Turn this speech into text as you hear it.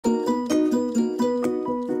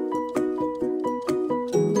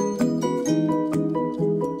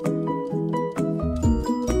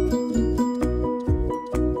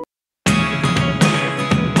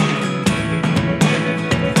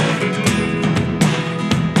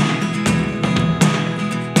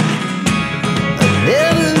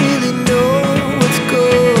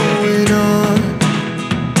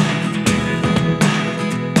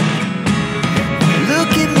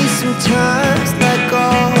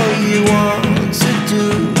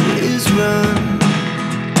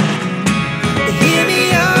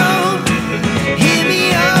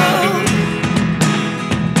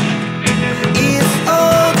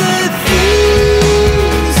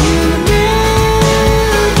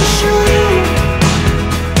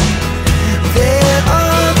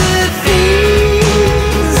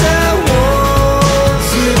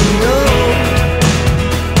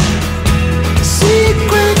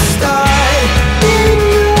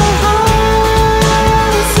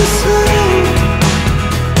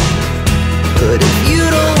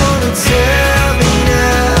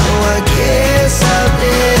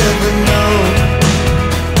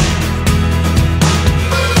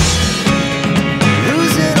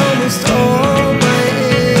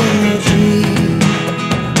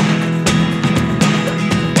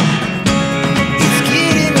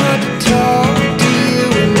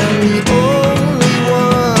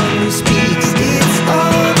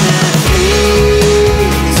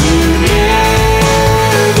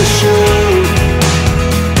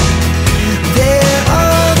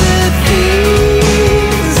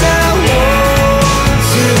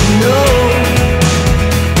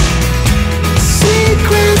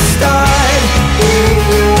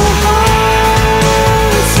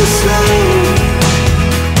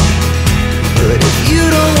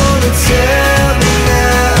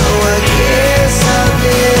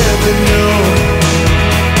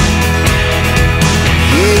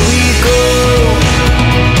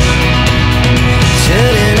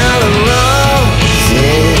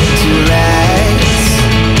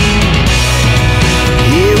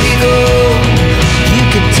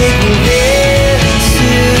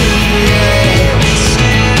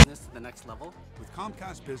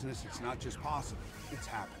Comcast business, it's not just possible, it's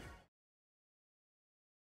happening.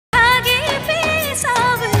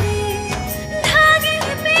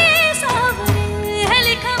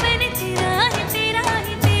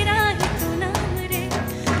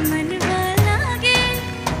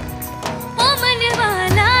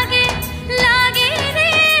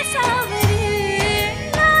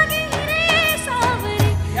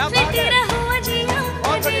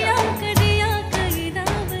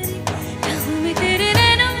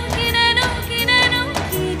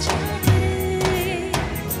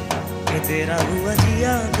 तेरा हुआ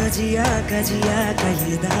जिया गजिया गजिया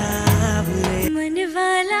कही दावरे मनवा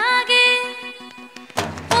लागे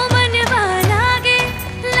ओ मनवा लागे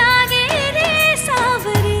लागे रे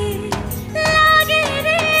सावरे लागे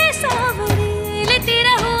रे सावरे ले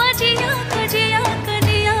तेरा हुआ जिया गजिया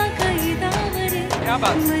गजिया कही दावरे क्या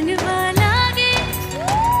बात मनवा लागे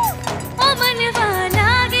ओ मनवा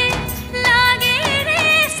लागे लागे रे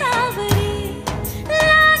सावरे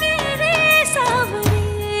लागे रे सावरे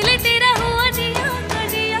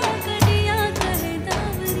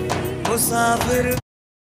मुसाफिर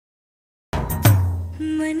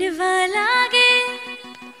मनवा लागे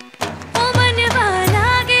ओ मनवा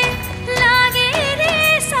लागे लागे रे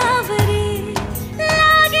सावरे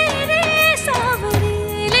लागे रे सावरे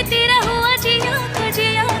ले तेरा हुआ जिया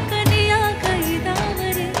गजिया गजिया कही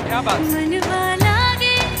दावरे क्या बात मनवा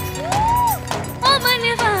लागे ओ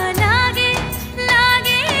मनवा लागे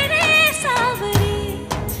लागे रे सावरे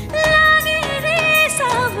लागे रे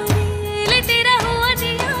सावरे ले तेरा हुआ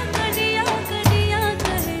जिया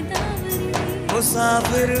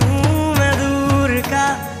मुसाफिर हूँ मैं दूर का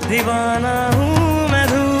दीवाना हूँ मैं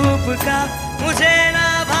धूप का मुझे ना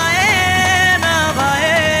भाए ना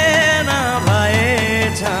भाए ना भाए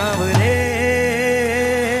छावरे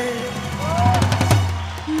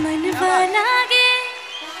मनवा लागे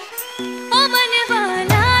ओ मनवा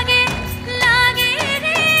लागे लागे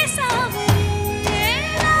रे सावरे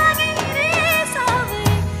लागे रे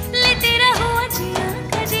सावरे ले तेरा हुआ जिया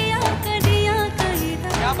गजिया गजिया कही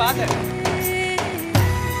दावरे क्या बात है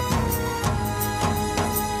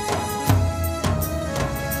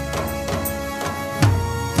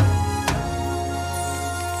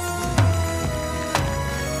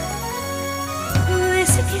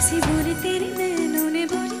कैसी बोली तेरी नैनों ने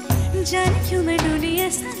बोली जाने क्यों मैं डोली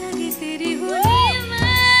ऐसा लगे तेरी होली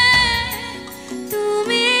मैं तू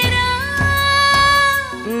मेरा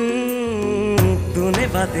तूने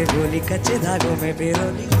बातें बोली कच्चे धागों में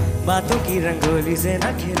पिरोली बातों की रंगोली से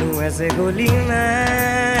ना खेलूं ऐसे गोली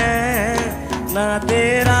मैं ना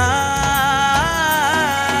तेरा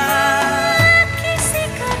किसी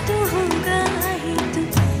का तो होगा ही तू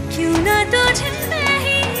क्यों ना तुझे मैं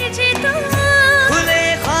ही जीतूं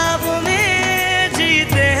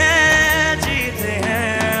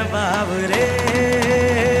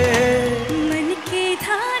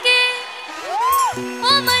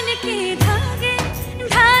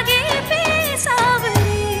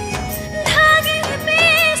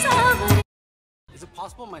Is it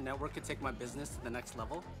possible my network could take my business to the next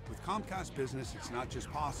level? With Comcast business, it's not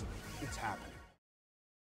just possible, it's happening.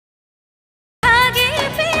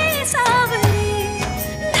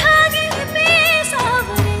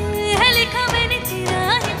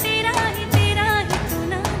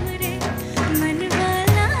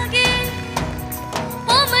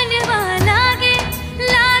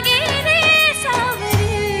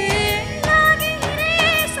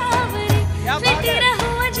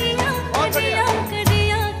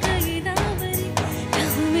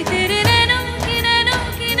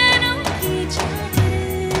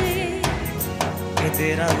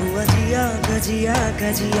 तेरा हुआ जिया गजिया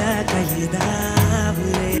गजिया कही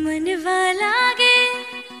दावरे मनवा लागे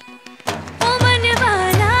ओ मनवा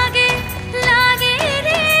लागे लागे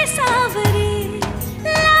रे सावरे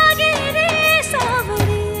लागे रे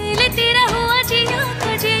सावरे ले तेरा हुआ जिया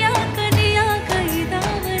गजिया गजिया कही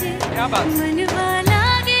दावरे क्या बात मनवा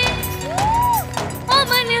लागे ओ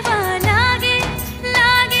मनवा लागे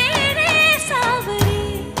लागे रे सावरे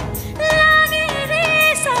लागे रे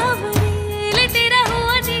सावरे ले तेरा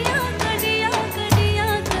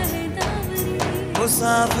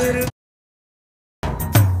मुसाफिर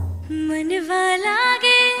मनवा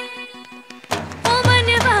लागे ओ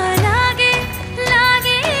मनवा लागे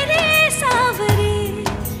लागे रे सावरे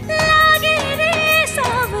लागे रे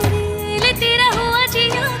सावरे ले तेरा हुआ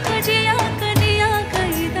जिया गजिया गजिया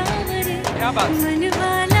कही दावरे क्या बात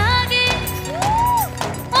मनवा लागे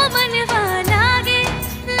ओ मनवा लागे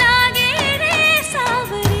लागे रे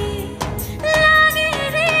सावरे लागे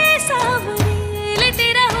रे सावरे ले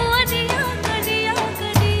तेरा हुआ जिया गजिया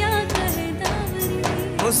गजिया कही दावरे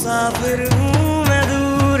मुसाफिर हूँ मैं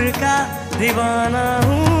दूर का दीवाना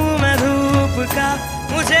हूँ मैं धूप का,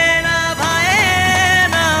 मुझे ना भाए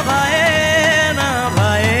ना भाए ना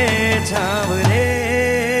भाए छावरे।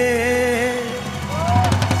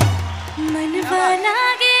 मनवा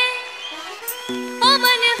लागे ओ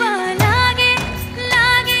मनवा लागे,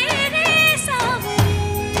 लागे रे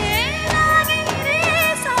सावरे, लागे रे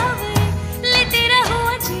सावरे, लेते रहो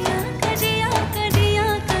जिया कजिया कजिया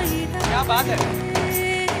कहिदा। क्या बात है।